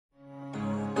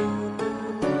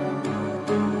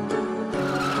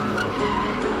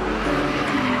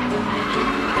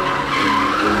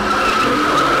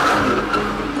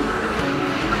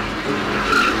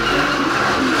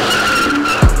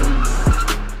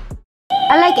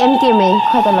I like MDMA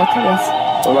quite a lot, yes.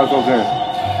 What about cocaine?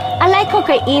 I like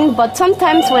cocaine, but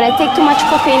sometimes when I take too much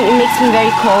cocaine, it makes me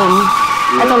very calm.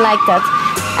 Yeah. I don't like that.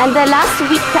 And the last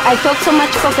week, I took so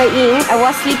much cocaine, I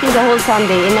was sleeping the whole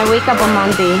Sunday, and I wake up on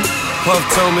Monday. Puff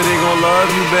told me they gon'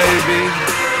 love you, baby.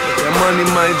 That money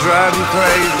might drive you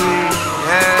crazy,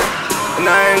 yeah. And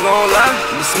I ain't gon' lie,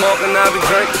 be smoking, I be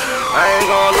drinking. I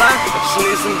ain't gon' lie, I just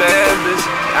need some bad bitch.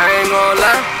 I ain't gon'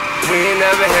 lie, we ain't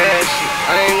never had shit.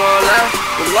 I ain't gon' lie,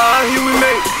 the law here we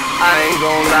make. I ain't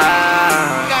gon'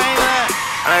 lie,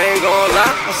 I ain't gon'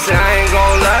 lie. I say I ain't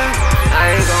gon' lie, I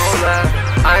ain't gon' lie,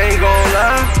 I ain't gon'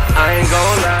 lie, I ain't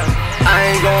gon' lie, I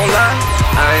ain't gon' lie,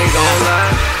 I ain't gon'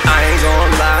 lie, I ain't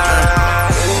gon'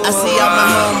 lie. I see all my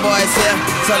homeboys here,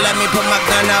 so let me put my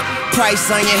gun up.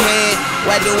 Price on your head,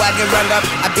 why do I get run up?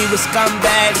 I be with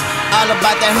scumbags, all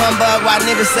about that humbug. Why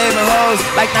niggas saving hoes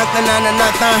like nothing under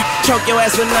nothing? Choke your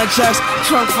ass with nunchucks,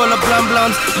 trunk full of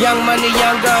blum-blums. Young money,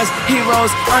 young guns,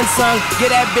 heroes, unsung.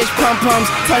 Get that bitch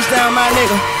pum-pums, touchdown my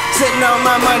nigga. Sitting on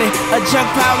my money, a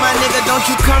junk pile, my nigga. Don't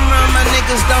you come round, my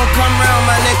niggas, don't come round,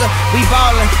 my nigga. We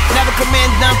ballin', never commit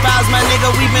dumb files, my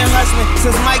nigga. We been hustling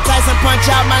since Mike Tyson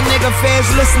punch out, my nigga. Feds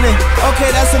listening.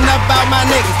 Okay, that's enough about my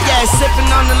nigga. Yeah,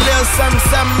 sipping on the little something,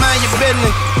 mind your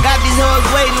business. Got these hoes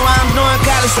waiting while I'm doing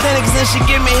calisthenics, and she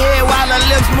give me head while her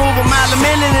lips move a mile a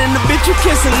minute. And the bitch you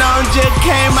kissing on just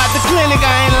came out the clinic.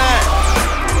 I ain't lying.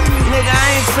 Nigga,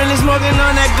 I ain't finished smoking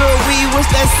on that good weed.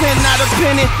 What's that scent? Not a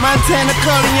penny. Montana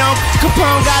Corleone,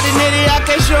 Capone got it nitty. I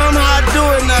can't show him how I do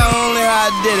it, not only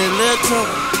how I did it. Lil' too.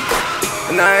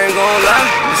 And I ain't gon' lie,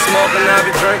 be smoking, I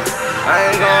be drinking.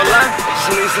 I ain't gon' lie,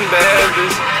 she need some bad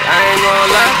bitch. I ain't gon'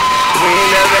 lie, we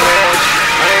ain't never had shit.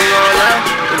 I ain't gon' lie,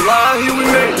 the law here we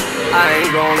make. I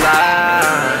ain't gon'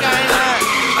 lie,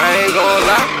 I ain't gon'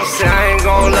 lie. I say I ain't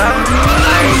gon' lie,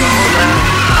 I ain't gon' lie,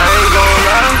 I ain't gon'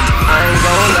 lie, I ain't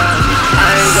gon' lie,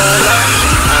 I ain't gon' lie,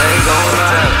 I ain't gon'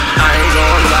 lie, I ain't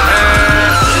gon' lie.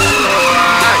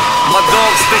 My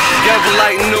dogs stick together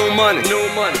like new money.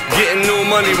 Getting new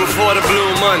money before the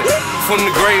blue money. From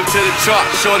the grave to the chart,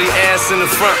 shorty ass in the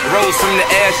front. Rose from the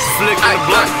ashes, flicking the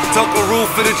blunt. Took a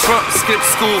roof in the trunk, skip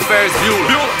school, Ferris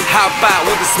Bueller. Hop out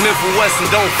with the Smith &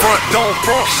 Wesson, don't front.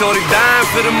 Shorty dying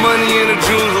for the money in the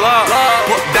jewels, Lord.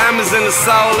 Put diamonds in the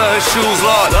sole of her shoes,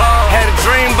 Lord. Had a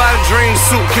dream by the dream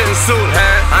suit, couldn't suit it.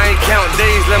 I ain't count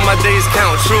days, let my days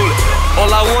count truly.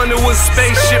 All I wanted was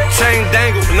spaceship chain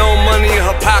dangle. No money in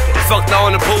her pocket, fucked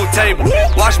on the pool table.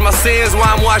 Wash my sins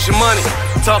while I'm washing money.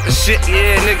 Talking shit,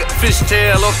 yeah, nigga,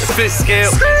 fishtail off the fish scale.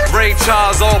 Ray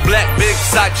Charles, all black, big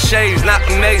sock shades, not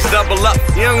the maze, double up.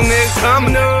 Young nigga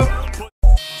coming up.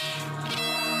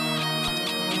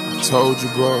 I told you,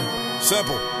 bro.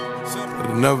 Simple.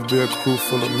 It'll never be a crew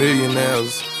full of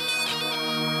millionaires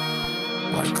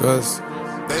like us.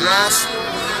 They lost.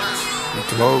 We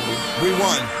global. We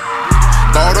won.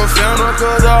 Bought a fountain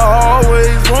cause I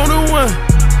always wanted one.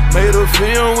 Made a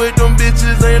film with them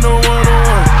bitches, ain't no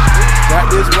one-on-one. Got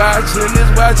this watch and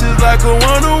this watch is like a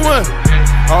one-on-one.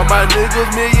 All my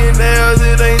niggas millionaires,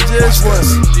 it ain't just one.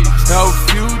 Have a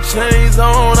few chains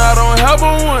on, I don't have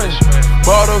a one.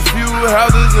 Bought a few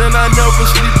houses and I never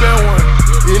sleep in one.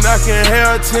 And I can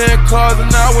have 10 cars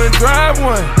and I wouldn't drive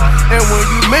one. And when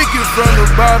you make it from the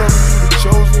bottom, you the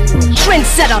chosen one.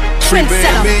 Trendsetter.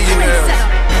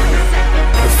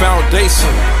 The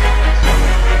foundation,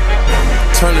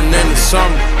 turning into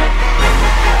something.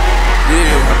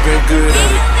 Yeah, I've been good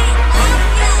at it.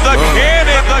 The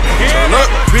cannon. Turn up,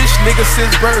 rich nigga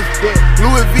since birth.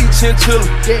 Louis V chinchilla.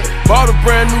 Bought a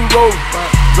brand new Rover.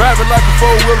 Driving like a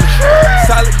four-wheeler.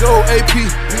 Solid gold AP.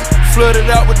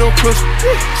 Flooded out with no crystal.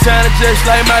 Shining just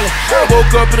like Miley.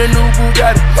 Woke up in a new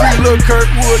Bugatti. Free Lil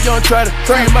Kirkwood, young Trotter.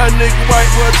 Free my nigga white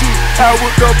boy too. I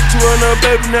woke up to another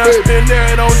baby, now I spend there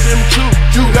and on Jimmy Choo.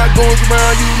 You got goons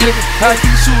around you niggas. I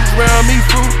keep shoes around me,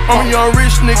 fool. I'm a young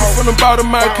rich nigga from the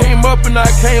bottom. I came up and I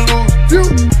can't lose.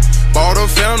 Bought a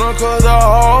fountain cause I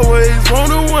always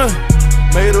wanted one.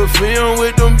 Made a film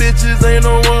with them bitches, ain't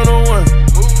no one-on-one.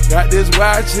 Got this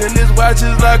watch and this watch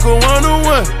is like a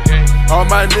one-on-one. All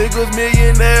my niggas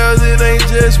millionaires, it ain't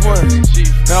just one.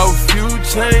 Have a few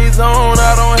chains on,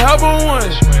 I don't have a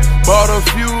one. Bought a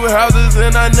few houses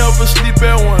and I never sleep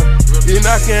in one. And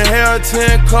I can have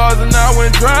 10 cars and I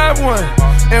wouldn't drive one.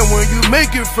 And when you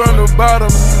make it from the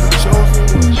bottom, you the chosen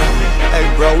one. Hey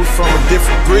bro, we from a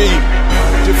different breed,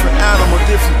 different animal,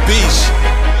 different beast.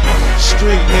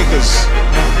 Street niggas.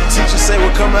 Teacher say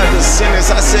we'll come out the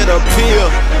sentence, I said appeal.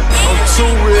 I'm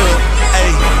too real.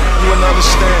 Hey, you wouldn't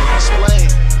understand. Explain.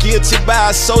 Guilty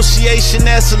by association,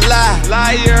 that's a lie.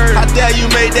 Liar. How dare you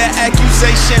make that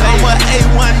accusation? I'm a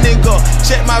A1 nigga,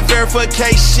 check my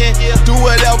verification. Do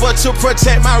whatever to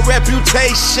protect my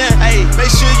reputation. Make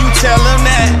sure you tell them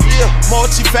that.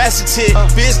 Multifaceted,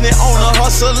 business owner,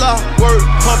 hustler. Work,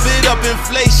 pump it up,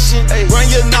 inflation. Run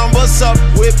your numbers up,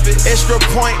 whip it. Extra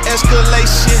point,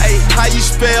 escalation. How you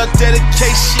spell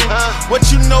dedication? What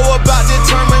you know about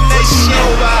determination?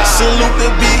 Salute the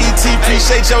BET,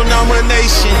 appreciate your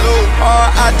nomination.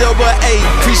 RIAA,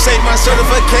 appreciate my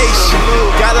certification.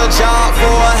 Got a job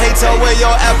for a hater, where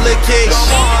your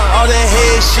application? All the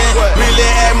Haitian, really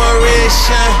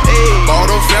admiration.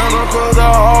 Bought a fountain cause I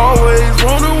always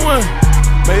wanted one.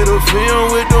 Made a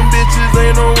film with them bitches,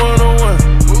 ain't no one-on-one.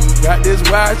 Got this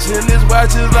watch and this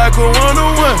watch is like a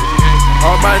one-on-one.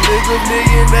 All my niggas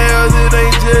millionaires, it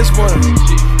ain't just one.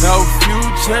 Now a few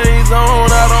chains on,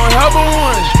 I don't have a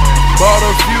one. Bought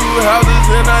a few houses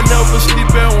and I never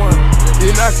sleep at one.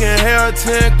 Then I can have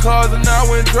 10 cars and I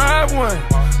wouldn't drive one.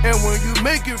 And when you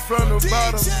make it from the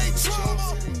bottom,